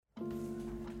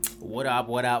What up,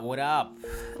 what up, what up?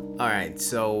 Alright,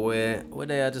 so we're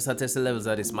there just to test the levels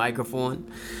of this microphone.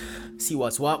 See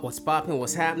what's popping,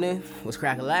 what's happening, what's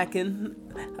crack-a-lacking.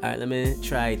 Alright, let me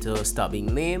try to stop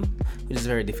being lame, which is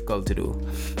very difficult to do.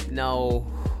 Now,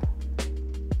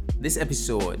 this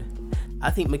episode, I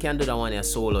think we can do that one a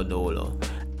solo dolo.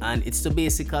 And it's to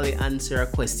basically answer a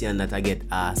question that I get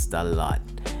asked a lot.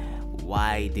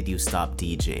 Why did you stop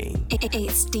DJing?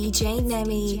 It's DJ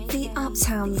Nemi, the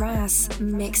Uptown Ras,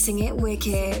 mixing it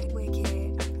wicked.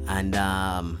 And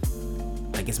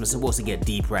I guess I'm supposed to get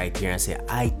deep right here and say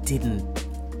I didn't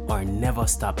or never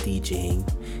stopped DJing.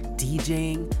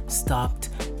 DJing stopped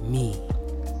me.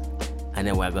 And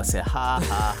then we're gonna say, ha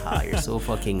ha ha, you're so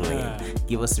fucking lame.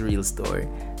 Give us the real story.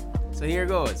 So here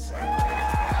goes.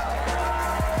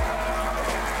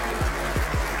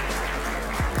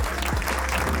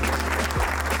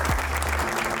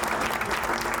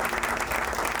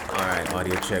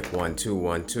 Audio check 1 2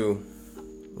 1 2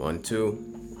 1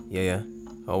 2. Yeah.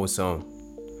 How was sound?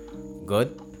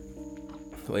 Good?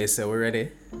 What you say? We're ready?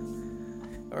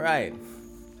 Alright.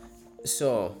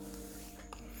 So,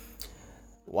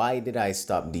 why did I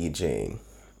stop DJing?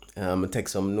 I'm gonna take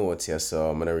some notes here,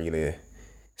 so I'm gonna really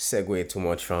segue too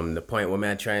much from the point where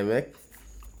I'm trying to make.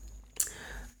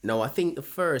 Now, I think the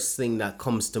first thing that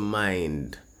comes to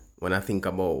mind when I think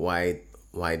about why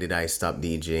did I stop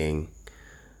DJing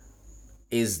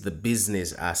is the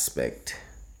business aspect.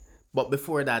 But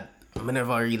before that, I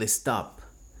never really stopped.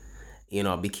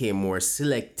 Became more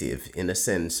selective in the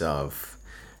sense of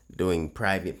doing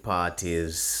private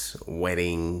parties,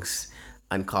 weddings,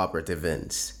 and corporate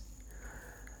events.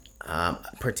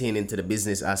 Pertaining to the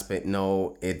business aspect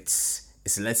now, it's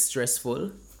less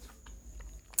stressful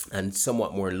and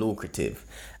somewhat more lucrative.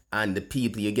 And the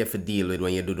people you get to deal with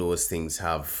when you do those things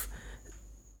have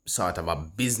sort of a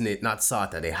business,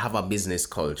 they have a business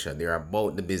culture. They're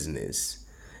about the business.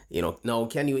 Now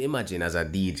can you imagine as a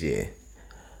DJ,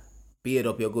 beard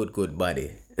up your good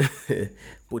body,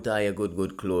 put on your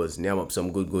good clothes, name up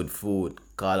some good food,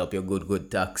 call up your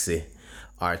good taxi,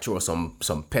 or throw some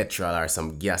petrol or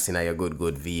some gas in your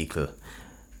good vehicle.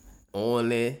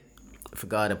 Only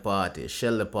forgot the party,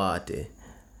 shell the party.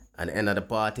 And the end of the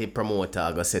party,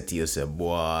 promoter go say to you, say,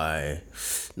 boy,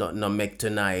 nothing to make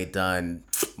tonight, and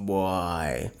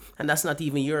boy. And that's not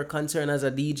even your concern as a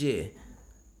DJ.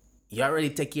 You already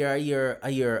take care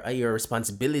of your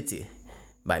responsibility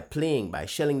by playing, by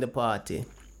shelling the party.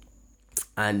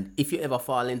 And if you ever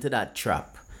fall into that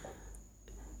trap,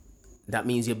 that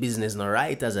means your business not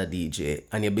right as a DJ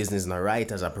and your business not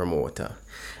right as a promoter.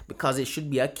 Because it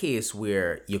should be a case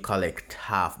where you collect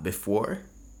half before,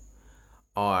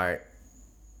 or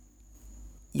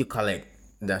you collect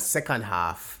the second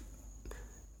half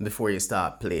before you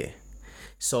start play.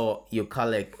 So you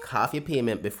collect half your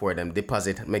payment before them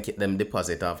deposit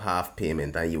of half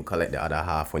payment, and you collect the other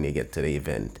half when you get to the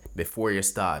event before you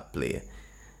start play.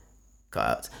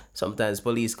 Cause sometimes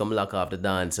police come lock off the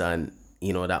dance and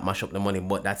that mash up the money,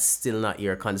 but that's still not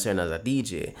your concern as a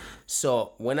DJ.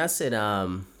 So when I said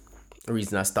the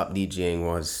reason I stopped DJing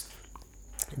was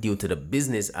due to the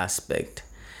business aspect,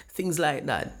 things like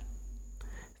that.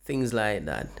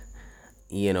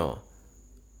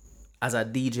 As a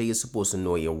DJ, you're supposed to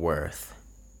know your worth.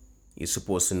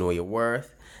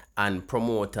 And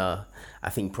I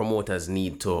think promoters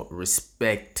need to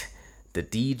respect the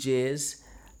DJs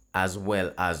as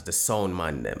well as the sound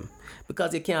man them,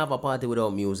 because you can't have a party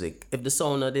without music. If the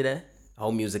sound not there,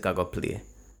 how music I go play,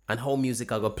 and how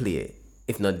music I go play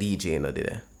if not DJ not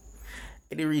there.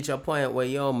 It reach a point where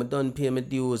I done pay my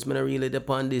dues. I really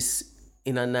depend this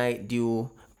in a night due,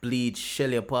 bleach, shell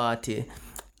your party,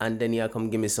 and then you come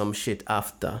give me some shit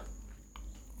after.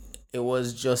 It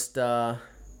was just a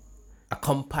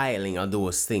compiling of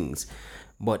those things.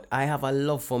 But I have a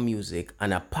love for music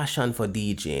and a passion for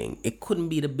DJing. It couldn't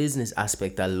be the business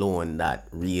aspect alone that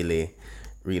really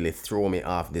threw me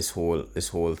off this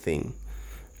whole thing.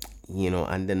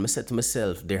 And then I said to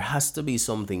myself, there has to be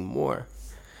something more.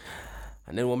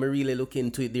 And then when we really look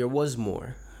into it, there was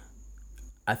more.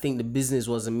 I think the business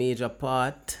was a major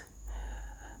part,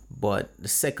 but the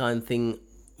second thing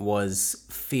was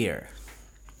fear.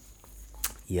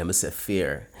 Yeah, I said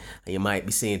fear. And you might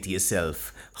be saying to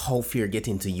yourself, how fear get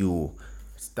into you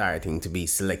starting to be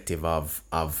selective of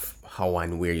how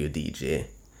and where you DJ?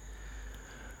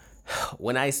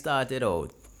 When I started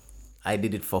out, I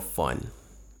did it for fun.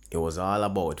 It was all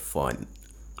about fun.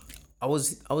 I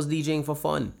was DJing for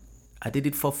fun. I did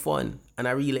it for fun and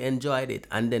I really enjoyed it.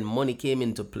 And then money came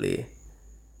into play.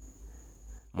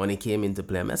 money came into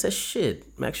play. I said, shit,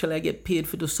 I get paid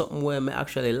for do something where I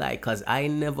actually like, because I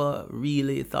never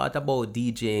really thought about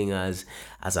DJing as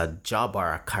a job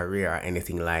or a career or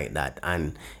anything like that.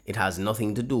 And it has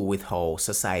nothing to do with how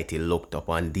society looked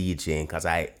upon DJing, because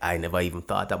I never even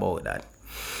thought about that.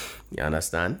 You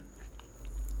understand?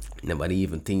 Nobody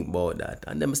even think about that.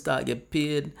 And then I start get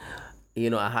paid. I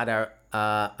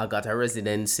got a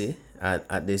residency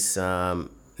at this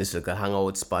this like a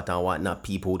hangout spot and whatnot.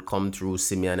 People would come through,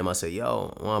 see me, and them say,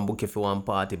 yo, I want to book you for one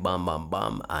party, bam, bam,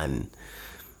 bam. And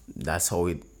that's how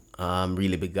it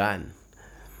really began.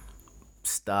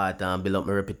 Start build up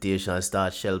my reputation,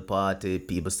 start shell party,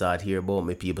 people start hear about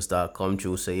me, people start come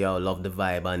through, say, yo, love the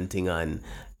vibe and thing. And,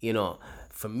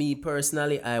 for me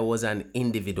personally, I was an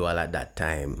individual at that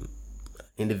time.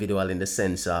 Individual in the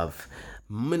sense of,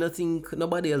 I don't think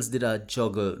nobody else did a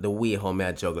juggle the way how me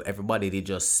I juggle. Everybody did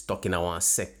just stuck in one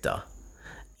sector,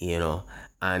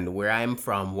 And where I'm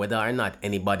from, whether or not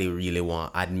anybody really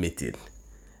want to admit it,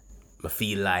 I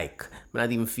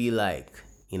not even feel like,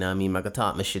 I can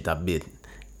talk my shit a bit,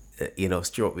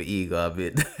 stroke my ego a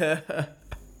bit.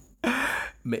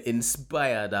 Me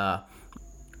inspired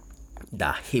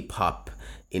the hip hop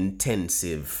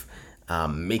intensive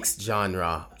mixed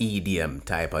genre EDM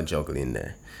type of juggling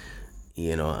there.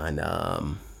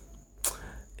 And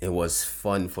it was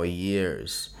fun for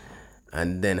years.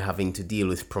 And then having to deal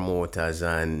with promoters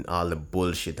and all the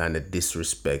bullshit and the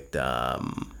disrespect, I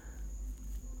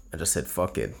just said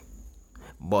fuck it.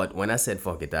 But when I said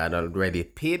fuck it, I had already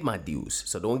paid my dues.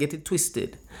 So don't get it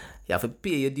twisted. You have to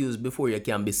pay your dues before you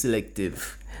can be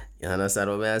selective. You understand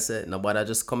what I said? Nobody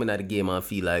just come in at the game and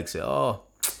feel like, say, oh,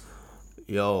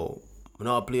 yo, I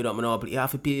not play that, You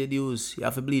have to pay your dues. You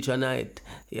have to bleach a night.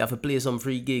 You have to play some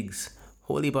free gigs.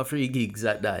 Whole heap of free gigs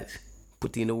at that.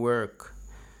 Put in the work.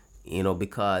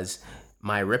 Because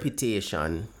my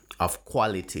reputation of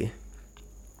quality,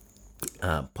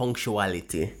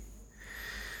 punctuality,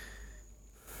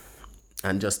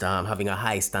 and just having a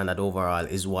high standard overall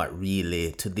is what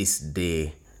really, to this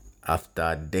day, after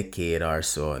a decade or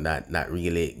so, that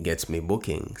really gets me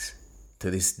bookings.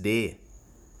 To this day.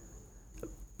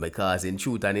 Because in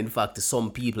truth and in fact, some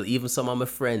people, even some of my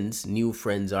friends, new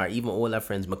friends or even older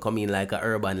friends, may come in like an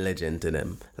urban legend to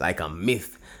them, like a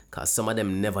myth. Because some of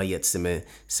them never yet see me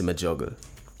juggle.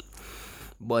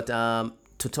 But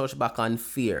to touch back on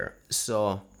fear,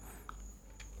 so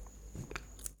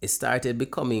it started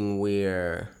becoming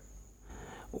where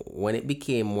when it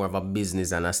became more of a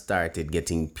business and I started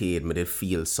getting paid, I did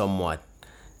feel somewhat,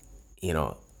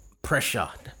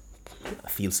 pressured. I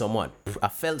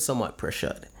felt somewhat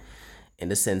pressured in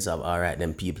the sense of, all right,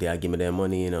 them people are giving me their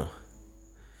money,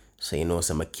 So,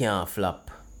 so I can't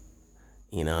flop,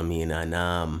 what I mean? And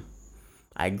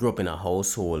I grew up in a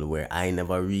household where I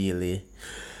never really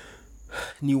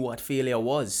knew what failure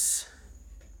was,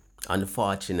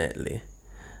 unfortunately,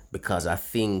 because I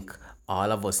think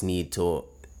all of us need to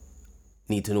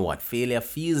know what failure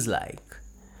feels like.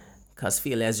 Because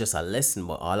failure is just a lesson,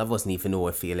 but all of us need to know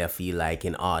what failure feel like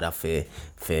in order for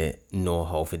know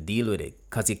how to deal with it.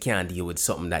 Because you can't deal with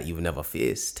something that you've never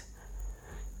faced.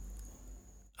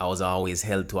 I was always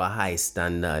held to a high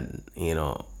standard,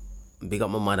 Big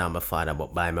up my mother and my father,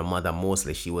 but by my mother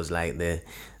mostly, she was like the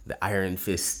iron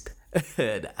fist.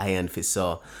 The iron fist.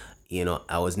 So,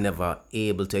 I was never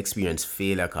able to experience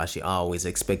failure because she always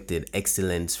expected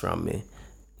excellence from me.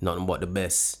 Nothing but the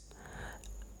best.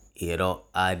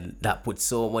 That put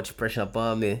so much pressure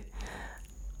upon me.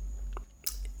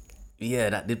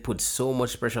 Yeah, that did put so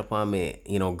much pressure upon me,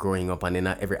 growing up and in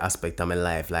every aspect of my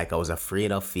life. Like I was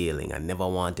afraid of failing. I never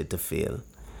wanted to fail.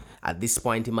 At this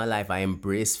point in my life, I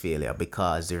embrace failure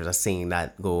because there's a saying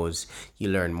that goes, you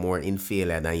learn more in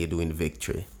failure than you do in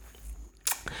victory.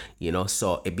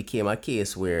 So it became a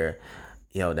case where,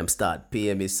 them start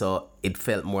paying me, so it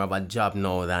felt more of a job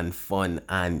now than fun,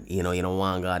 and you don't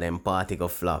want God them party go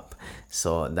flop.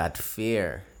 So that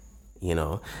fear,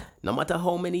 no matter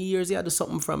how many years you do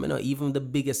something from, even the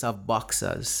biggest of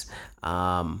boxers,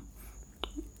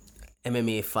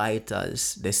 MMA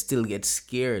fighters, they still get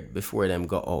scared before them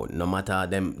go out. No matter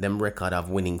them record of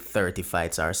winning 30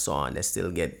 fights or so on, they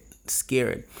still get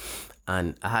scared.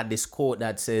 And I had this quote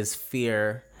that says,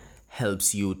 fear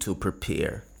helps you to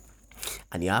prepare.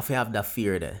 And you have to have that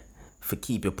fear there for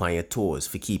keep you on your toes,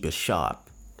 for keep you sharp.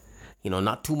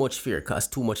 Not too much fear, because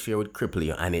too much fear would cripple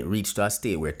you, and it reached to a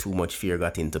state where too much fear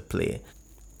got into play.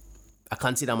 I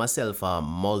consider myself a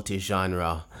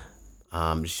multi-genre,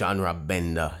 genre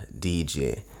bender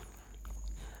DJ.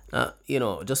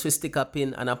 Just to stick up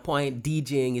in and a point,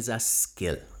 DJing is a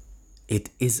skill. It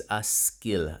is a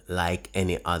skill like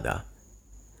any other.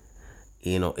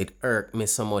 It irked me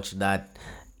so much that,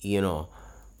 you know,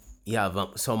 you have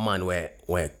some man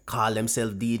where call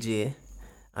themselves DJ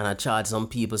and I charge some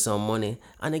people some money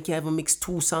and they can't even mix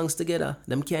two songs together.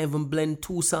 Them can't even blend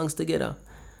two songs together.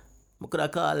 I could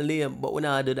have called name, but when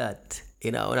I do that,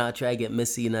 when I try to get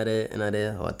messy in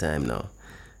the what time now?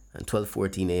 And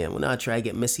 12:14 a.m. When I try to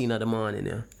get messy in the morning,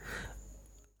 yeah.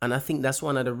 And I think that's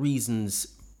one of the reasons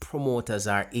promoters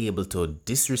are able to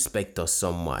disrespect us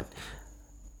somewhat.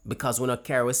 Because when I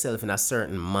carry ourselves in a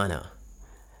certain manner,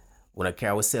 when I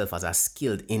carry ourselves as a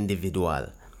skilled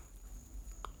individual,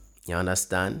 you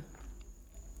understand?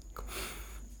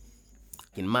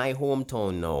 In my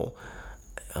hometown now,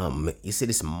 you see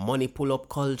this money pull-up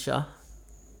culture?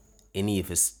 It need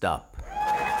to stop.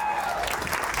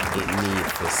 It need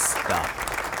to stop.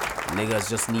 Niggas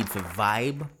just need to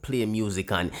vibe, play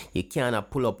music, and you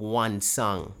cannot pull up one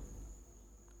song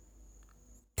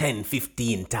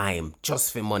 10-15 times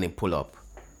just for money pull up.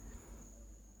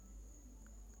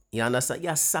 You understand?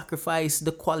 You sacrifice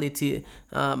the quality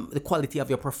of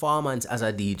your performance as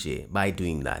a DJ by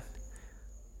doing that.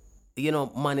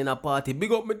 Man in a party,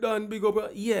 big up me done, big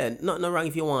up. Yeah, nothing wrong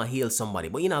if you want to heal somebody,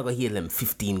 but you're not going to heal them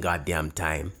 15 goddamn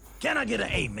time. Can I get an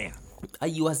amen? Are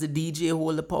you as the DJ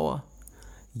hold the power?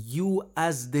 You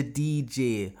as the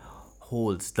DJ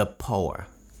holds the power.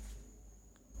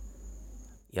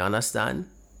 You understand?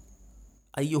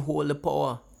 Are you hold the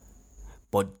power?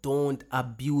 But don't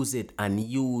abuse it and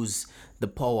use the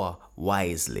power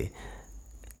wisely.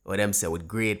 What them say, with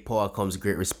great power comes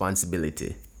great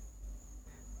responsibility.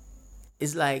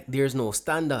 It's like there's no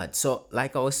standard. So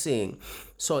like I was saying,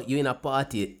 so you in a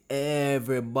party,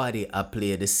 everybody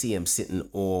play the same sitting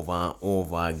over and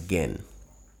over again.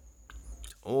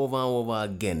 Over and over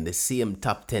again, the same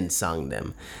top 10 song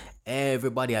them.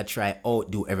 Everybody try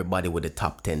outdo everybody with the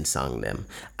top 10 song them.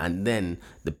 And then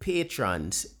the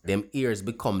patrons, them ears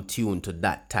become tuned to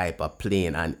that type of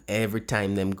playing. And every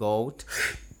time them go out,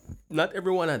 not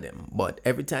every one of them, but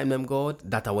every time them go out,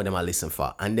 that's what them I listen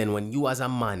for. And then when you as a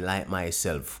man like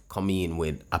myself come in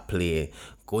with a play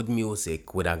good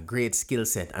music with a great skill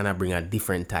set and I bring a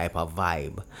different type of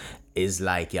vibe, it's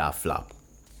like you flop.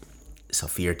 So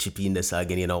if you're chipping this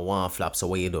again, you don't want to flop, so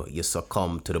what you do? You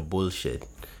succumb to the bullshit.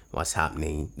 What's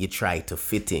happening? You try to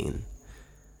fit in.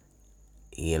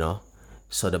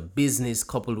 So the business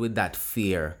coupled with that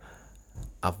fear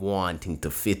of wanting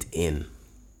to fit in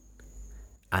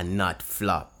and not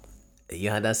flop.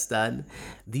 You understand?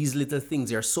 These little things,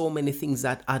 there are so many things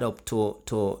that add up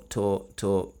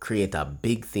to create a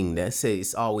big thing. They say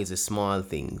it's always the small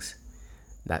things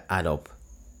that add up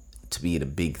to be the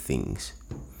big things.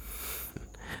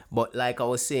 But like I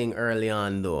was saying early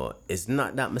on though, it's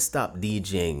not that I stopped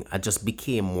DJing. I just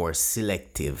became more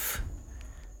selective.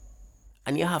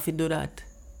 And you have to do that.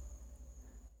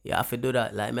 You have to do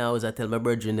that. Like me, I always tell my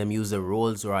brethren, them use the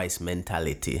Rolls Royce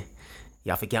mentality.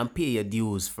 You have to pay your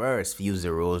dues first, use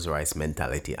the Rolls Royce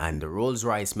mentality. And the Rolls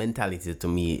Royce mentality to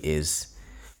me is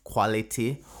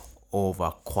quality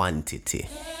over quantity.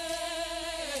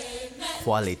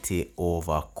 Quality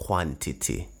over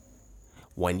quantity.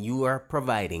 When you are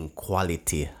providing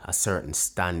quality, a certain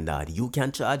standard, you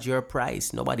can charge your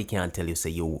price. Nobody can tell you, say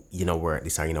you know worth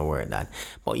this or you know worth that.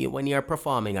 But when you're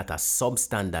performing at a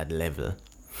substandard level,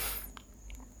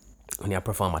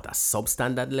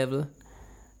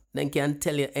 then can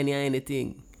tell you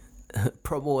anything.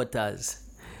 Promoters.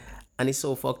 And it's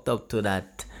so fucked up to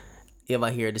that. You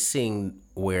ever hear the saying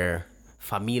where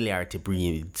familiarity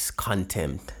breeds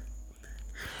contempt?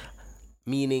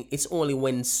 Meaning it's only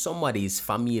when somebody is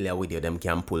familiar with you them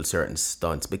can pull certain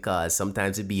stunts, because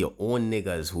sometimes it be your own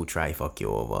niggas who try fuck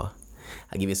you over.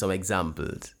 I'll give you some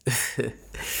examples.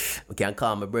 We can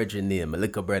call my brother name, my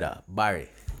little brother, Barry.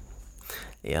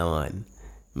 Yeah man.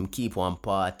 I keep one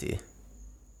party.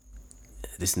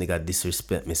 This nigga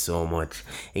disrespect me so much.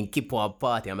 In keep one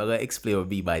party, I'm gonna explain what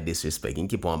be by disrespect. In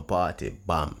keep one party,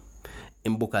 bam.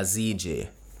 In book a ZJ.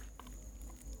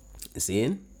 You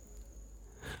see?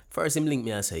 First him link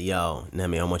me and say, yo,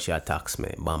 Nemi, how much you tax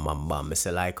me? Bam, bam, bam. I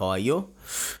say, like, how are you?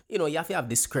 You have to have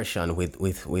discretion with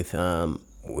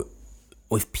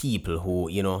people who,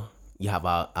 you have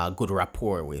a good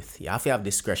rapport with. You have to have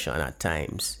discretion at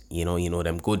times.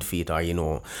 Them good feet or,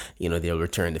 they'll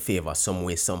return the favor some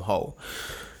way, somehow.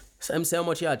 So I'm saying, how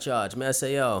much you charge? I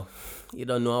say, yo, you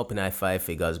don't know open high 5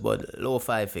 figures, but low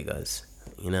 5 figures.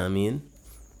 You know what I mean?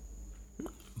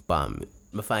 Bam.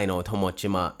 I find out how much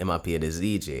I pay the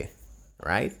ZJ,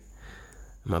 right?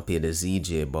 I pay the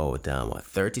ZJ about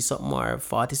 30 something or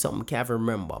 40 something, can't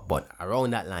remember, but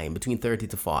around that line, between 30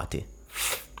 to 40.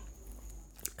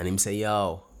 And him say,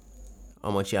 yo,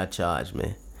 how much you charge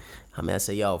me? I mean, I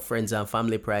say, yo, friends and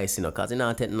family price, you know, because I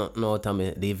didn't take nothing out of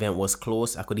me. The event was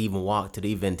close. I could even walk to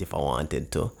the event if I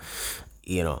wanted to.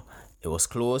 You know, it was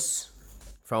close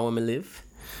from where I live.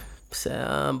 Say,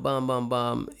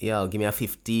 bam. Yo, give me a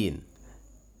 15.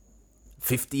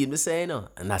 15, me say, you know,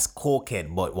 and that's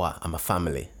cokehead, but what? I'm a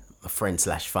family. My friend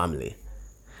 / family.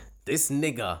 This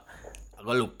nigga, I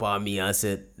go look for me and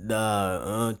said,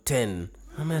 10.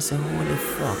 I mean, I say, holy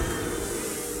fuck.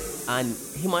 And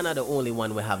him are not the only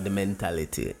one we have the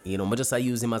mentality. You know, I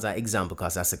use him as an example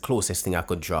because that's the closest thing I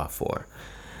could draw for.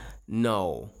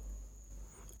 No.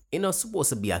 It's not supposed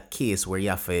to be a case where you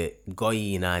have to go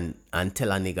in and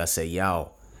tell a nigga, say,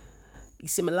 yo, you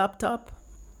see my laptop?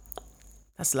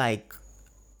 That's like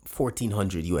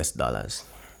 $1,400.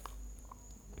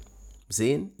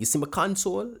 See? You see my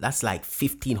console? That's like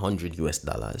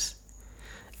 $1,500.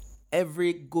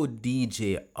 Every good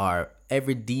DJ or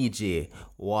every DJ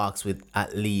walks with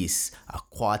at least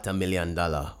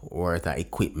 $250,000 worth of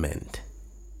equipment.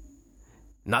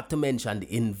 Not to mention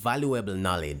the invaluable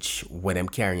knowledge what them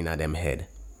carrying at them head.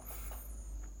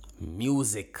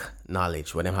 Music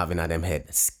knowledge what them having at them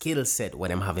head. Skill set what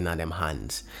them having at them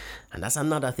hands. And that's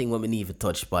another thing when we need to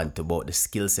touch upon about the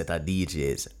skill set of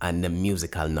DJs and the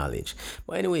musical knowledge.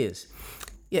 But anyways,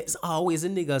 yeah, it's always the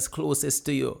niggas closest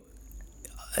to you.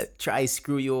 Try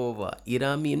screw you over. You know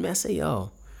what I mean? I say,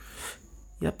 yo,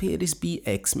 you pay this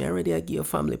BX. Me already I give you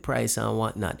family price and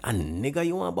whatnot. And nigga,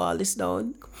 you want to ball this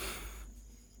down?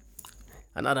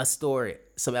 Another story.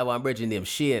 Some have one bridge named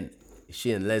Shane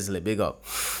Leslie, big up.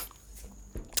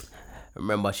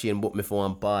 Remember Shane booked me for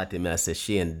one party. Me I said,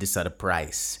 Shane, this is the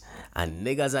price. And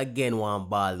niggas again want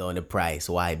ball down the price.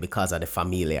 Why? Because of the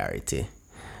familiarity.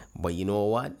 But you know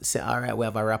what? Say, alright, we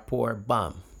have a rapport,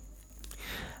 bam.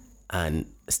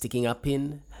 And sticking a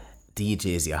pin,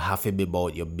 DJs, you have to be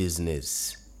about your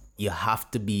business. You have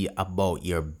to be about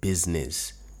your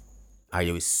business. Or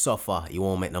you will suffer. You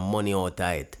won't make no money out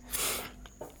of it.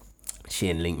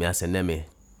 Shane link me and say, Nemi,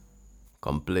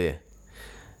 come play.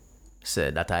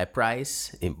 Say, that I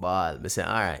price in ball. I say,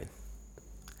 alright.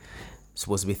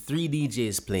 Supposed to be 3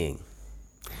 DJs playing.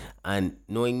 And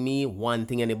knowing me, one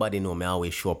thing anybody know, me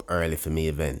always show up early for me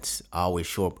events. I always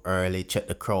show up early, check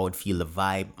the crowd, feel the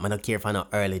vibe. I don't care if I'm not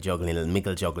early juggling,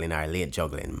 middle juggling, or late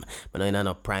juggling. But I don't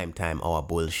know prime time hour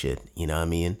bullshit. You know what I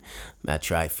mean? I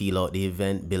try feel out the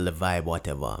event, build the vibe,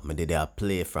 whatever. I did a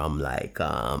play from like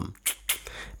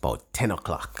about 10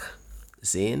 o'clock.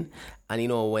 See? And you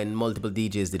know when multiple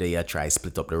DJs did it, I try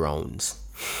split up the rounds.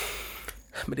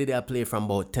 I did a play from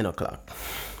about 10 o'clock.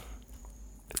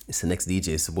 It's the next DJ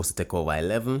is supposed to take over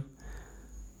 11.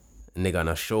 Nigga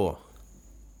no show.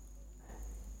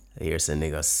 Here's a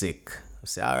nigga sick. I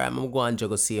say, alright, I'm going to go and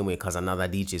juggle same way because another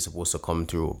DJ is supposed to come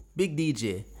through. Big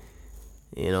DJ.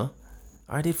 You know?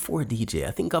 Are they 4 DJ?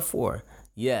 I think 4.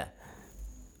 Yeah.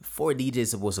 4 DJs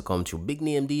supposed to come through. Big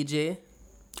name DJ.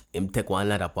 Him take one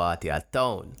another party at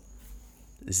town.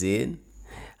 See?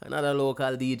 Another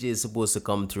local DJ is supposed to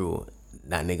come through.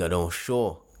 That nigga don't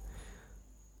show.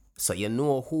 So you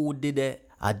know who did it?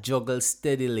 I juggle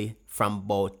steadily from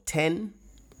about 10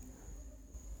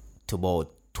 to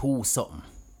about 2 something.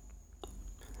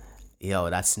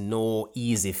 Yo, that's no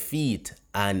easy feat.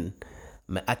 And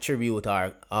my attribute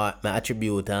the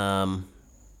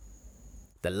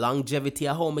longevity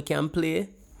of how I can play.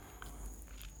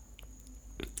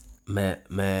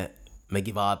 Me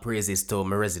give all praises to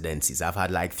my residencies. I've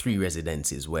had like 3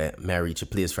 residencies where I reach a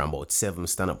place from about 7,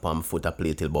 stand up on my foot, I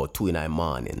play till about 2 in the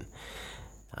morning.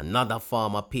 Another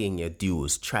form of paying your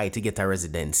dues. Try to get a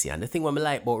residency. And the thing what I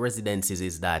like about residencies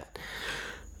is that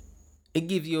it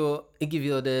give you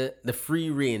the free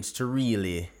range to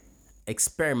really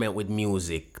experiment with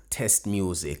music, test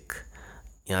music.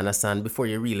 You understand? Before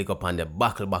you really go up on the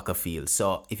buckle field.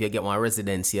 So if you get one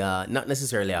residency, not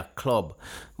necessarily a club,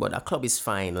 but a club is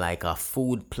fine, like a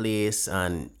food place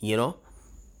and, you know,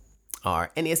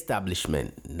 or any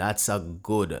establishment. That's a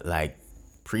good, like,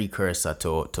 precursor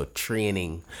to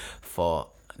training for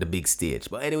the big stage.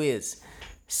 But anyways,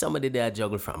 somebody there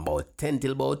juggle from about 10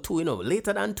 till about 2, you know,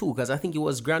 later than 2, because I think it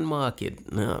was Grand Market.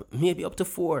 Maybe up to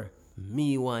 4.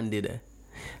 Me one did it.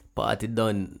 Party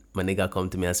done, my nigga come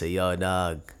to me and say, yo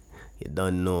dog, you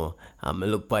don't know. I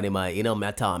look at him, you know,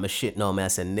 I talk my shit now, I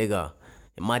say, nigga,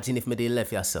 imagine if me did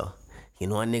left you so. You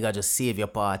know, a nigga just save your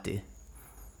party.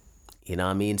 You know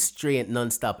what I mean? Straight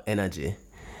non-stop energy.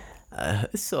 But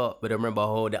I remember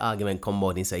how the argument come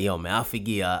out and say, yo, man, I have to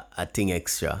give you a thing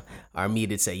extra. Or me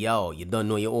did say, yo, you don't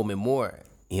know you owe me more.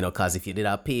 You know, because if you did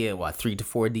I pay, 3 to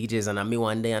 4 DJs and me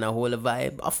one day and a whole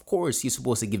vibe, of course you're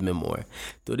supposed to give me more.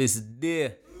 To this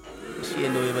day,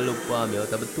 Shane don't even look for me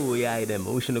out of the two eye them.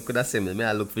 Who should could have seen me?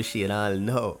 I look for Shane all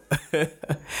no.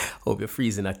 Hope you're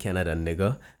freezing at Canada,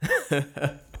 nigga.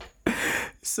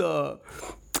 So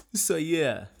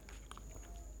yeah.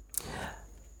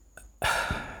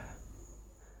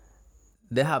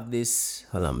 They have this.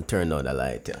 Hold on, turn on the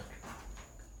light here.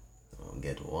 I'll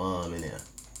get warm in here.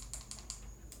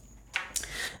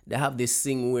 They have this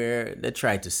thing where they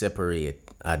try to separate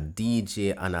a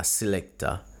DJ and a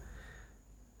selector.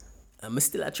 I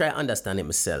try to understand it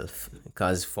myself.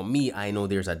 Because for me, I know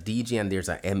there's a DJ and there's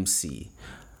a MC.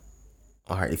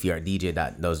 Or if you're a DJ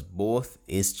that does both,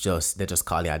 they just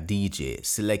call it a DJ.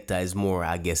 Selector is more,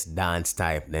 I guess, dance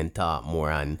type than talk more.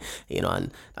 And,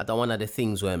 and that's one of the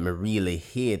things where I really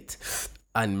hate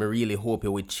and I really hope it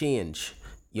will change.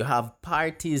 You have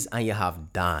parties and you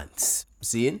have dance.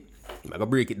 See? I'm going to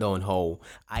break it down how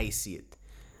I see it.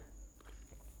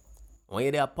 When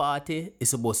you're at a party, it's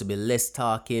supposed to be less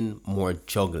talking, more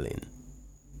juggling.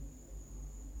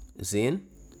 You see?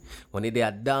 When you're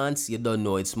at dance, you don't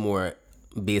know it's more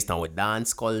based on with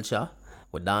dance culture,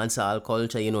 with dancehall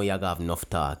culture, you have enough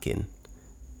talking.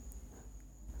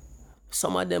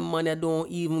 Some of them man don't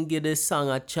even give the song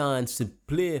a chance to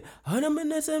play.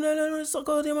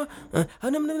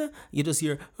 You just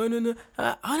hear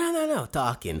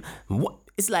talking. What?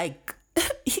 It's like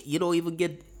you don't even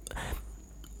get.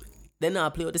 They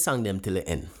not play with the song them till the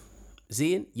end.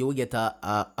 See, you will get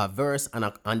a verse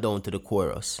and down to the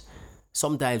chorus.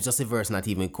 Sometimes just a verse, not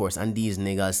even chorus. And these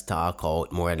niggas talk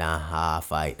out more than half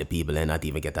the people and not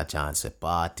even get a chance to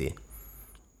party.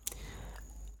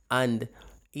 And,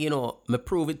 me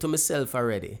prove it to myself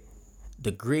already.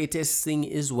 The greatest thing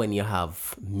is when you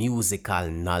have musical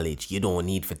knowledge. You don't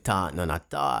need for talk none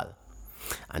at all.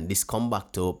 And this come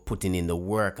back to putting in the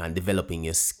work and developing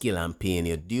your skill and paying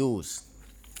your dues.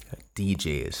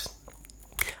 DJs.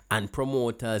 And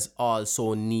promoters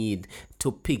also need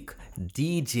to pick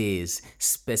DJs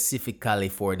specifically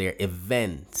for their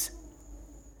event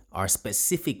or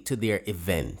specific to their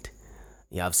event.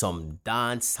 You have some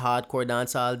hardcore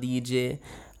dancehall DJ.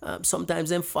 Sometimes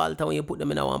them falter when you put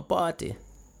them in a one party.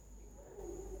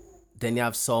 Then you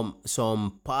have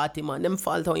some party man, them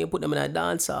falter when you put them in a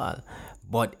dancehall.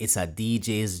 But it's a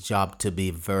DJ's job to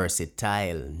be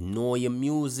versatile. Know your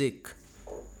music.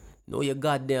 Know your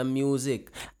goddamn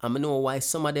music. I know why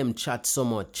some of them chat so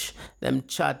much. Them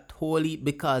chat wholly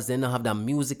because they don't have the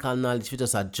musical knowledge. We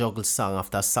just a juggle song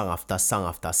after song after song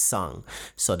after song.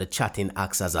 So the chatting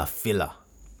acts as a filler.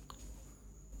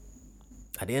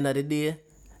 At the end of the day,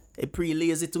 it pretty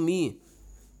lazy to me.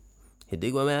 You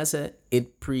dig what I say?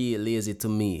 It pretty lazy to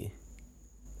me.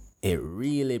 It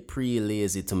really pretty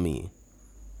lazy to me.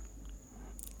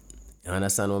 You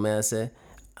understand what I say?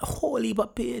 A whole heap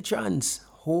of patrons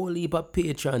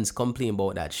complain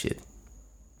about that shit.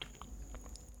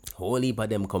 Whole heap of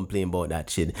them complain about that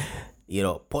shit.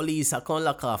 Police are gonna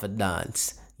lock off a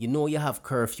dance. You have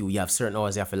curfew, you have certain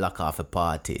hours you have to lock off a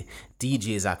party.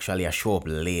 DJs actually show up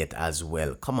late as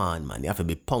well. Come on, man, you have to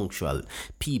be punctual.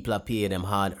 People are paying them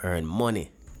hard-earned money.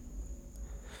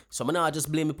 So I'm not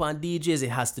just blame it upon DJs, it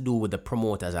has to do with the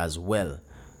promoters as well.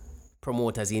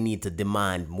 Promoters, you need to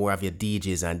demand more of your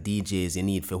DJs, and DJs, you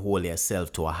need to hold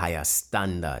yourself to a higher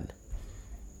standard.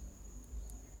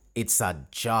 It's a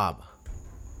job.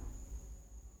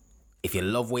 If you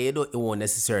love what you do, it won't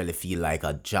necessarily feel like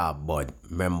a job, but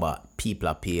remember, people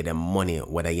are paying them money,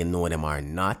 whether you know them or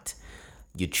not.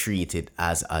 You treat it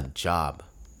as a job.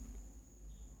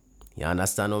 You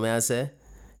understand what I say?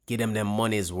 Give them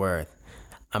money's worth.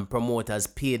 And promoters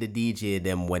pay the DJ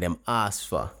them what them ask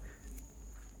for.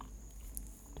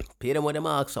 Pay them what them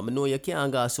ask for. I know you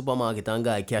can't go to supermarket and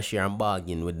go cashier and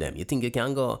bargain with them. You think you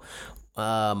can go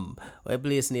what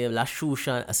place name La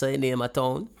Shushan, I saw your name at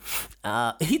town.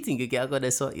 You think you can go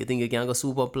there, so you think you can go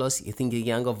Super Plus, you think you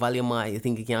can go Value Mart, you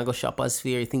think you can go Shoppers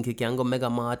Fair, you think you can go Mega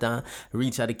Mart and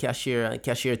reach at the cashier, and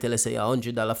cashier tell you say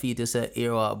 $100 fee, you say,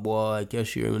 here boy,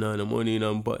 cashier, you know the money in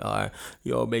them, but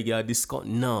yo beg you a discount.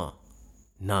 No,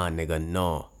 nigga,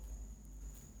 no.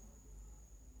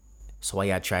 So why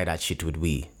you try that shit with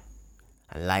we?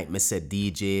 And like me said,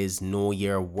 DJs, know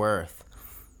your worth.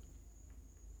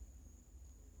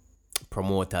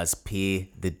 Promoters pay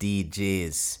the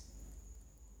DJs.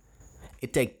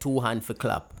 It take two hands for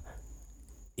clap.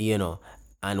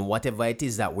 And whatever it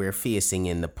is that we're facing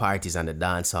in the parties and the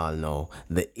dance hall now,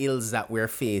 the ills that we're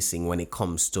facing when it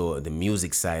comes to the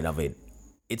music side of it,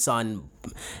 it's on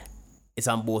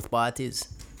both parties.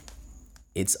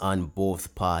 It's on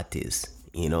both parties,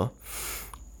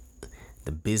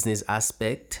 The business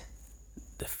aspect,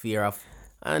 the fear of.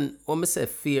 And when I say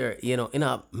fear, I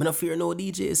don't fear no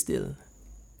DJ still.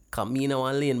 Cause me in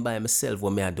one lane by myself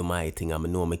when I do my thing and I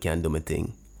know I can do my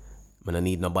thing. I don't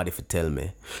need nobody to tell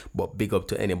me. But big up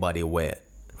to anybody where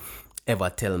ever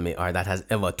tell me or that has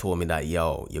ever told me that,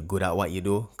 yo, you're good at what you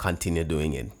do, continue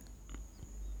doing it.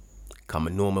 Cause I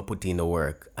know I put in the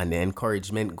work and the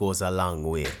encouragement goes a long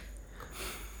way.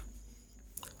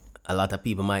 A lot of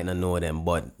people might not know them,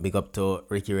 but big up to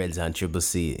Ricky Reds and Triple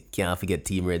C. Can't forget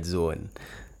Team Red Zone.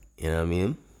 You know what I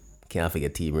mean? Can't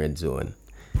forget Team Red Zone.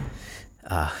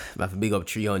 I have to big up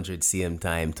 300 same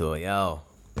time too. Yo.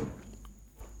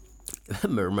 I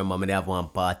remember me have one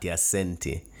party at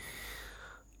Senti.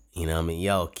 You know what I mean?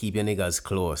 Yo, keep your niggas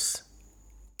close.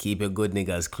 Keep your good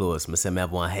niggas close. I say I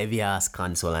have one heavy ass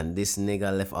console and this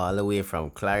nigga left all the way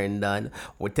from Clarendon.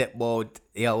 We take about,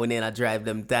 yo, when I drive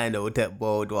them time, we take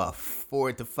about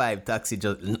 4 to 5 taxi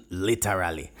just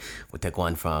literally. We take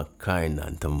one from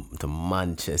Clarendon to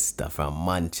Manchester, from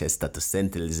Manchester to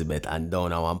St. Elizabeth and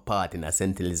down at one part in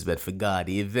St. Elizabeth for God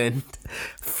event.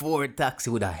 4 taxi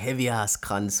with a heavy ass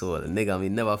console. Nigga, me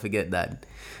never forget that.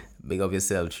 Big up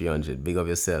yourself, 300. Big up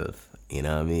yourself. You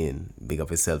know what I mean? Big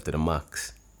up yourself to the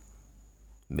max.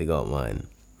 Big up, man.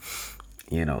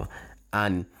 You know.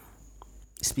 And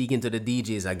speaking to the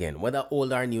DJs again, whether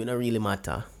old or new, it don't really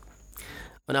matter.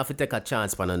 I have to take a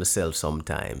chance on yourself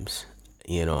sometimes.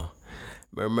 You know.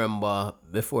 Remember,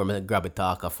 before I grab a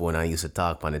talkaphone, I used to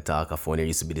talk on the talkaphone, there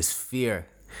used to be this fear.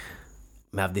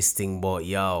 I have this thing about,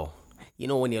 yo, you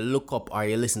know, when you look up or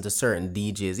you listen to certain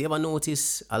DJs, you ever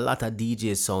notice a lot of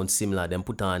DJs sound similar? Them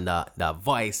put on that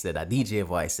voice, that DJ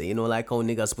voice. You know, like how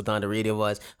niggas put on the radio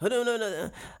voice.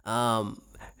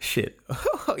 Shit.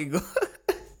 How you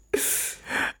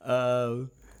go?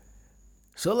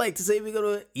 So like to say we're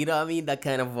gonna, you know what I mean? That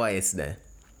kind of voice there.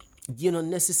 You don't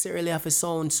necessarily have a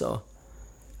sound, so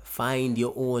find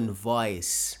your own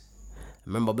voice.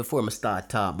 Remember before I start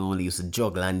talking, I only used to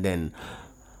juggle and then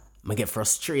I get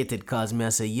frustrated because I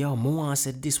say, yo, I want to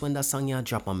say this when that song you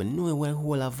drop and I know it will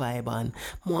hold a vibe and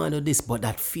I want to do this, but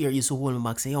that fear used to hold me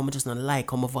back. Say, yo, I just not like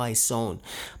how my voice sound.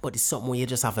 But it's something where you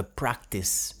just have to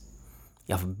practice.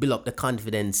 You have to build up the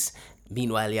confidence.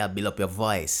 Meanwhile, you have to build up your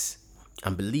voice.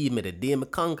 And believe me, the day I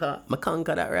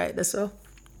conquer that right there, so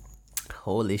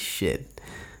holy shit.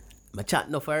 I chat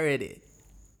enough already.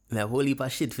 I have a whole heap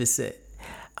of shit for say.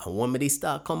 And when they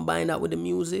start combine that with the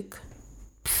music,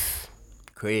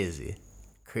 crazy.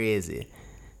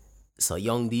 So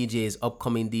young DJs,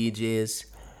 upcoming DJs,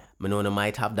 I know they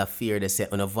might have that fear. They say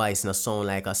on a voice not sound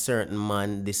like a certain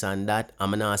man, this and that.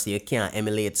 I'm not say you can't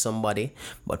emulate somebody,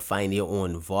 but find your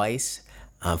own voice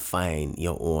and find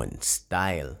your own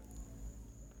style.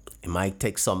 It might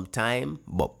take some time,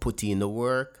 but put in the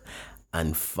work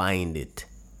and find it.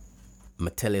 I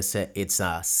tell you, say it's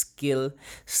a skill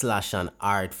 / an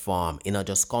art form. You know,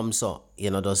 just come so.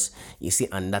 You know, just, you see,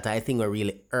 and that I think will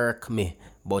really irk me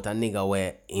about a nigga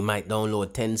where he might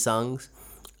download 10 songs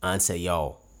and say,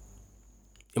 yo,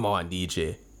 I'm a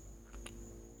DJ.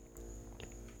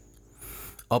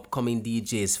 Upcoming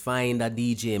DJs, find a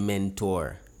DJ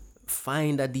mentor.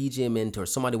 Find a DJ mentor.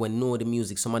 Somebody will know the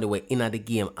music. Somebody will in the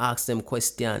game. Ask them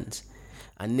questions.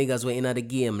 And niggas were in the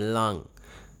game long.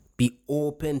 Be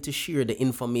open to share the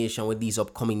information with these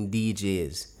upcoming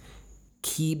DJs.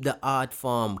 Keep the art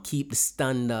form, keep the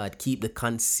standard, keep the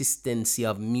consistency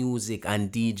of music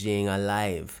and DJing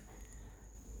alive.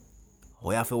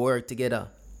 We have to work together.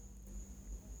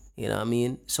 You know what I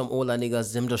mean? Some older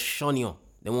niggas, them just shun you.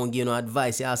 They won't give you no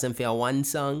advice. You ask them for one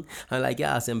song, and like you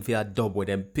ask them for a dub with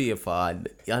them pay for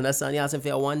it. You understand? You ask them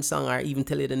for one song or even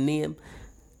tell you the name.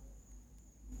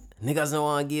 Niggas don't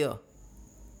want to give you.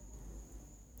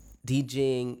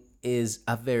 DJing is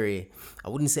a very, I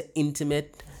wouldn't say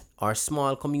intimate or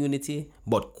small community,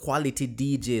 but quality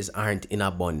DJs aren't in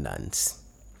abundance.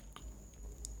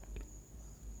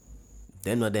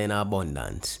 They're not in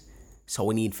abundance. So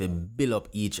we need to build up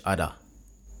each other.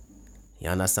 You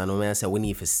understand what I say? We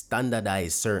need to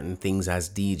standardize certain things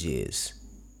as DJs.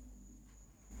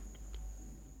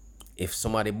 If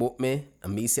somebody book me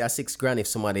and me say $6,000, if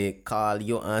somebody call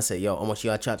you and say, yo, how much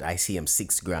you charge? I see him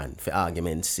 $6,000 for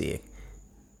argument's sake.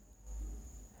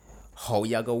 How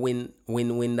you gonna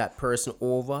win that person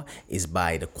over is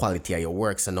by the quality of your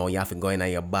work. So now you have to go in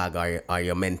your bag or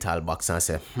your mental box and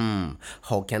say,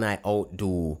 how can I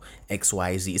outdo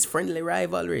XYZ? It's friendly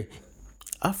rivalry.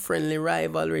 A friendly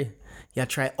rivalry. You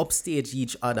try upstage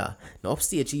each other. Now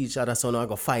upstage each other so now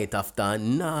go fight after.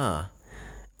 Nah.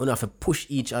 You have to push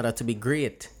each other to be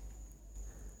great.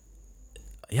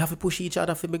 You have to push each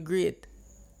other to be great.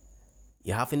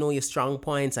 You have to know your strong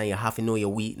points and you have to know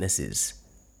your weaknesses.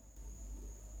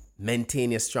 Maintain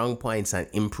your strong points and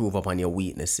improve upon your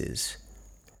weaknesses.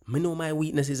 I know my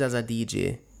weaknesses as a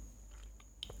DJ.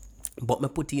 But me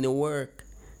put in the work.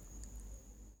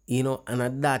 You know, and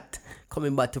at that,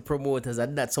 coming back to promoters,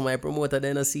 at that, some of my promoter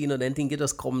then I see, you know, then think you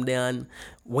just come there and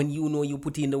when you know you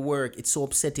put in the work, it's so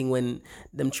upsetting when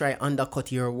them try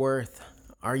undercut your worth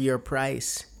or your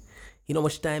price. You know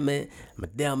much time I'm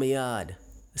there my yard,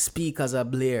 speakers are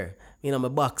blare, you know, my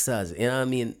boxers, you know what I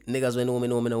mean? Niggas when know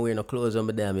me don't wear no clothes on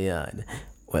my damn yard.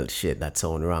 Well, shit, that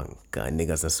sound wrong, cause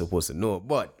niggas are supposed to know,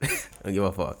 but I don't give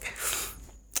a fuck.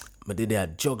 But they are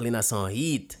juggling us on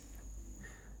heat.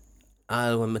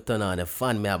 All when me turn on the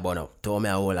fan, me a burn up. Told me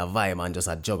I hold a vibe and just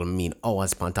a juggle me in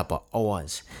hours on top of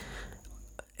hours.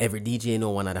 Every DJ know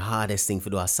one of the hardest thing for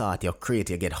do a sort you create.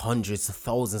 You get hundreds of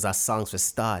thousands of songs for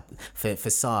start, for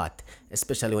sort.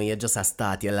 Especially when you just a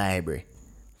start your library.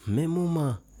 Me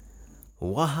mama,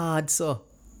 what hard so?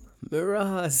 Me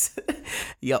ras.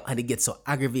 Yo, and it gets so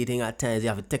aggravating at times. You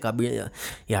have to take a break.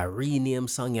 You rename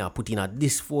song, you put in a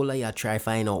this folder, you try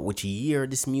find out which year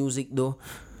this music though.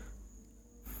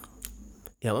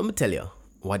 Yeah, let me tell you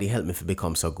what helped me to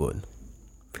become so good.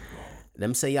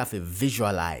 Them say you have to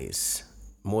visualize.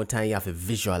 More time you have to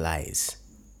visualize.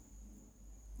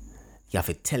 You have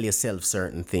to tell yourself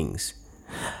certain things.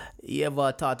 You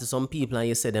ever talk to some people and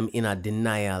you say them in a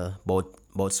denial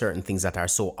about certain things that are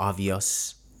so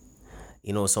obvious?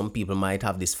 You know, some people might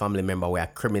have this family member who are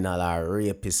criminal or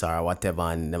rapist or whatever,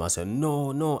 and them say,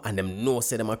 no, and them no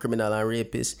say them are criminal or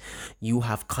rapist. You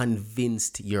have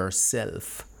convinced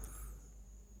yourself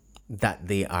that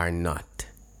they are not.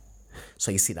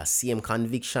 So you see that same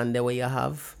conviction there where you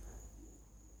have?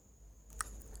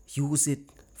 Use it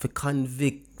to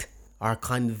convict or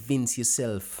convince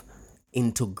yourself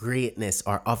into greatness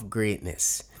or of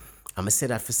greatness. I'm going to say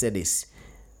that for say this.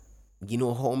 You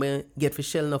know how I get for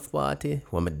shell enough party?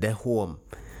 When I'm there home,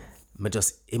 I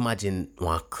just imagine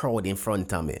one crowd in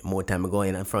front of me. More time I go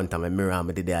in front of my mirror, I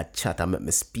did a chat, I make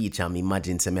my speech, and I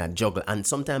imagine say me a juggle. And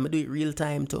sometimes I do it real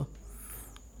time too.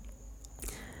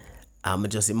 I'm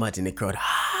just imagine the crowd,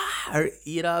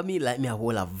 you know what I mean? Like me a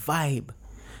whole a vibe.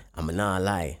 I'm not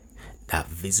lie. That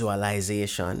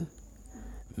visualization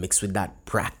mixed with that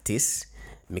practice,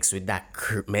 mixed with that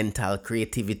mental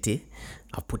creativity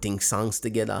of putting songs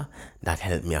together, that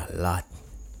helped me a lot.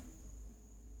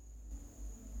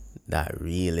 That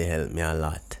really helped me a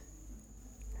lot.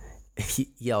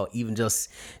 Yo, even just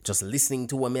listening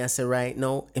to what me I say right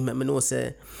now, it make me know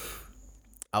say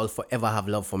I'll forever have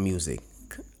love for music.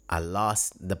 I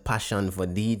lost the passion for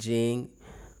DJing,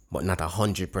 but not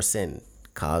 100%.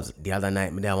 Cause the other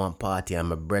night, me there one party and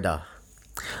my brother,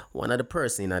 one of the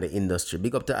person in the industry,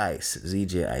 big up to Ice,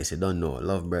 ZJ Ice, you don't know,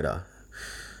 love brother.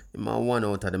 He's one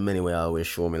out of the many way I always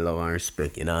show me love and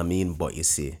respect, you know what I mean? But you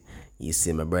see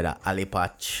my brother, Ali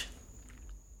Patch,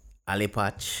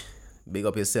 big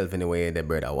up yourself anyway, the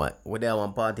brother. What there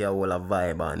one party, I will a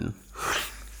vibe and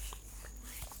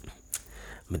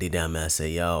I did that, I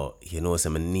say, yo, you know,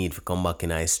 some need to come back in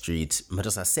the streets. I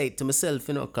just say it to myself,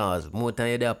 you know, cause more time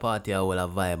you there party, I will have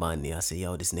vibe on me. I say,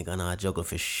 yo, this nigga not juggle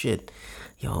for shit.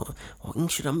 Yo, you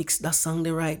should have mixed that song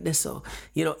the right there, so.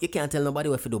 You know, you can't tell nobody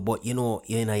what to do, but you know,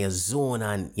 you're in your zone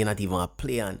and you're not even a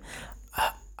play and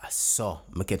so,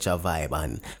 I catch a vibe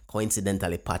and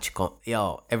coincidentally Patch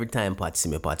yo, every time Patch see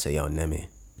me, Patch say, yo, Nemi,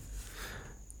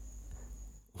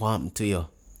 what happened to you?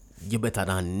 You better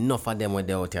than enough of them when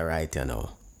they're out here right here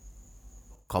now.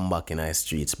 Come back in our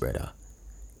streets, brother.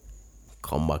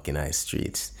 Come back in our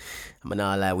streets. I'm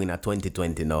not lie, we're in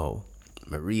 2020 now.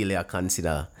 I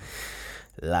consider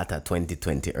latter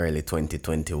 2020, early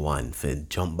 2021 for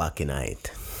jump back in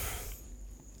it.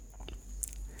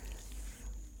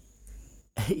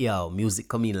 Yo, music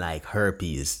coming like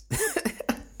herpes.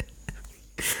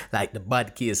 Like the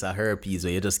bad case of herpes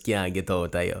where you just can't get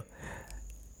out of you.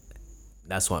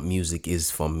 That's what music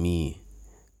is for me.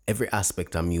 Every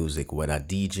aspect of music, whether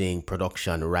DJing,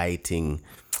 production, writing,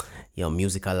 you know,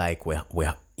 music alike, we're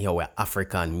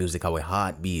African music, our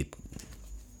heartbeat.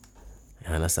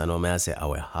 You understand what I say?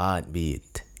 Our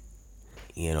heartbeat.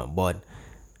 You know, but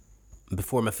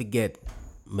before I forget,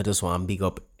 I just want to big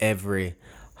up every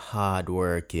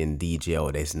hard-working DJ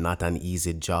out there. It's not an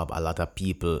easy job. A lot of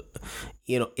people,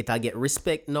 you know, it'll get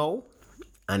respect now,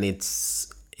 and it's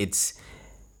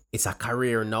a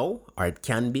career now, or it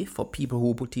can be for people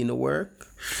who put in the work.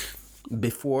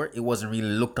 Before, it wasn't really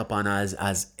looked upon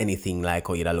as anything like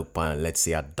how you'd look upon, let's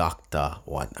say, a doctor,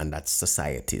 and that's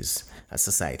society's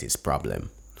problem.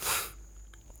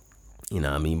 You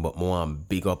know what I mean? But more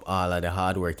big up all of the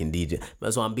hardworking DJ. I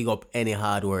just want to big up any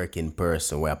hardworking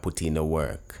person where I put in the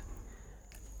work.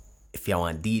 If you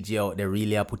want DJ out there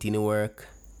really put in the work,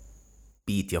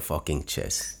 beat your fucking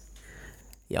chest.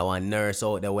 You want nurse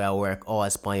out there where work all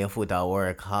upon your foot and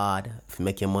work hard. If you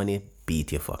make your money,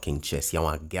 beat your fucking chest. You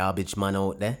want garbage man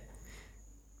out there?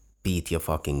 Beat your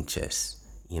fucking chest.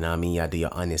 You know what I mean? You do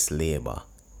your honest labor.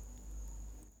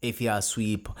 If you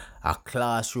sweep a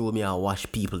classroom, you wash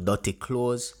people dirty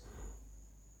clothes,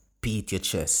 beat your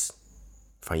chest.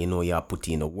 For you know you put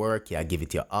in the work, you give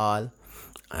it your all,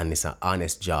 and it's an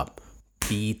honest job.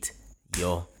 Beat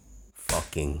your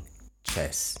fucking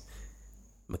chest.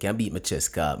 I can't beat my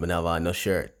chest cause I never have no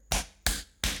shirt.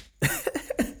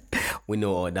 We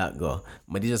know how that go.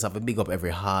 But you just have to big up every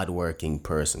hard-working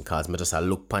person cause I just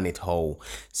look upon it how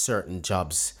certain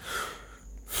jobs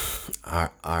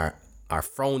are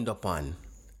frowned upon.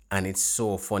 And it's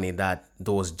so funny that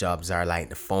those jobs are like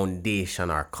the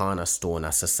foundation or cornerstone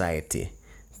of society.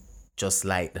 Just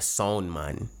like the sound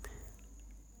man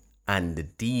and the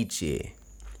DJ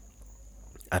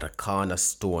are the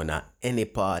cornerstone at any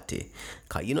party.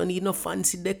 Cause you don't need no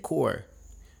fancy decor,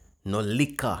 no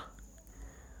liquor.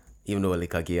 Even though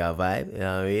liquor give you a vibe, you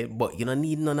know what I mean? But you don't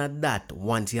need none of that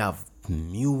once you have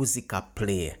music to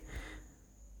play.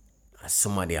 And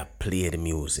somebody a play the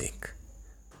music.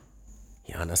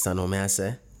 You understand what I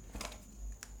say?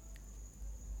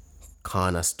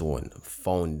 Cornerstone,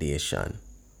 foundation.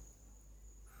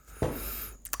 I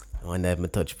wonder if I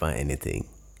touch on anything.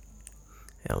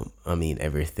 I mean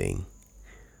everything.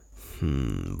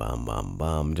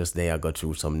 Bam. Just there I got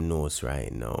through some notes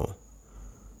right now.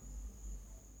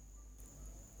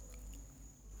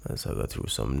 As I go through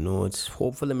some notes.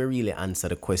 Hopefully I really answer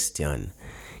the question.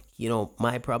 You know,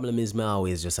 my problem is I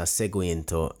always just a segue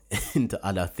into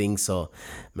other things. So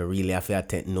I really have to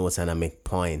take notes and I make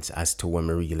points as to what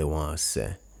I really want to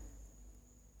say.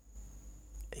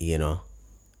 You know?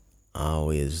 I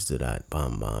always do that.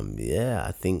 Bam. Yeah,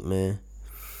 I think I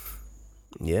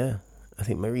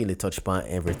really touch upon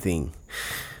everything.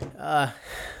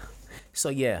 So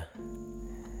yeah.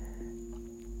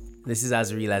 This is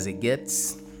as real as it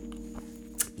gets.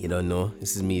 You don't know.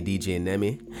 This is me, DJ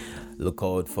Nemi. Look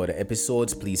out for the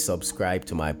episodes. Please subscribe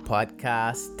to my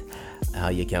podcast.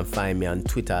 You can find me on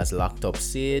Twitter as Locked Up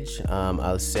Sage.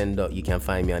 You can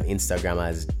find me on Instagram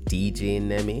as DJ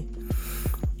Nemi.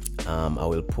 I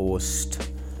will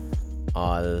post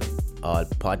all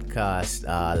podcast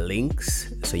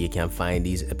links so you can find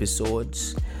these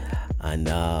episodes. And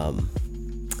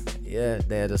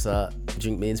they're just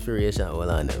drink me inspiration. Hold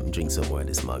on, drink some more of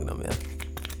this Magnum, yeah.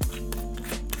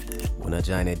 When I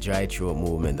join a dry throat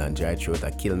movement, and dry throat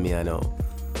that kill me, I know.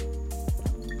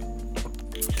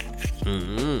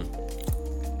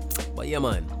 But yeah,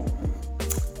 man.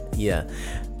 Yeah.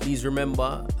 Please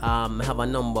remember, I have a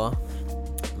number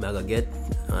I'm gonna get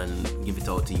and give it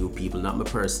out to you people. Not my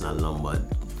personal number.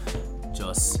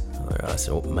 Just, or else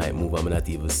I might move, I'm not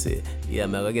even say. Yeah,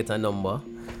 I'm gonna get a number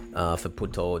for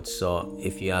put out. So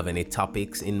if you have any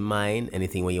topics in mind,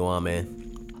 anything where you want me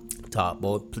talk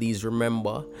about, please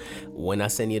remember when I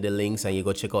send you the links and you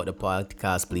go check out the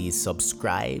podcast, please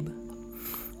subscribe,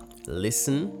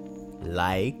 listen,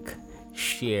 like,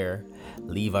 share,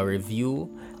 leave a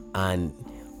review, and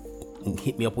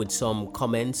hit me up with some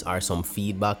comments or some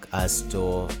feedback as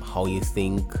to how you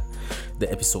think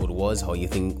the episode was, what you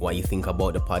think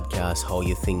about the podcast, how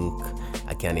you think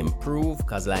I can improve,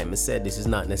 because like I said, this is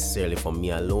not necessarily for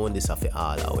me alone, this is for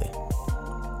all our way.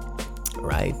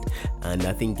 Right? And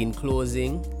I think in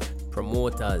closing,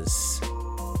 promoters,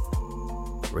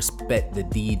 respect the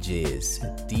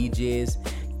DJs. DJs,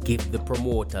 give the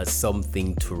promoters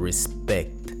something to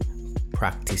respect.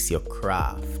 Practice your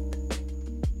craft.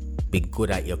 Be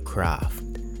good at your craft.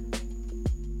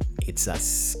 It's a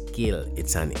skill.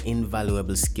 It's an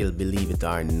invaluable skill, believe it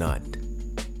or not.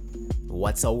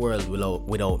 What's a world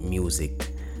without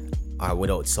music? Or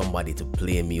without somebody to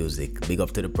play music? Big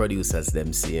up to the producers,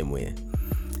 them same way.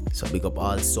 So big up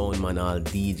all soundman, all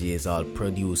DJs, all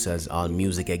producers, all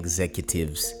music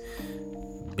executives.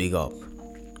 Big up.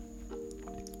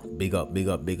 Big up.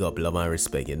 Love and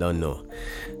respect. You don't know.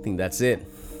 I think that's it.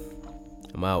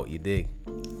 I'm out. You dig?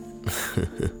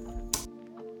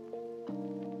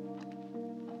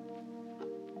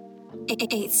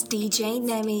 It's DJ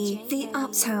Nemi, the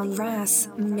Uptown Ras,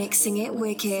 mixing it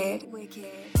wicked.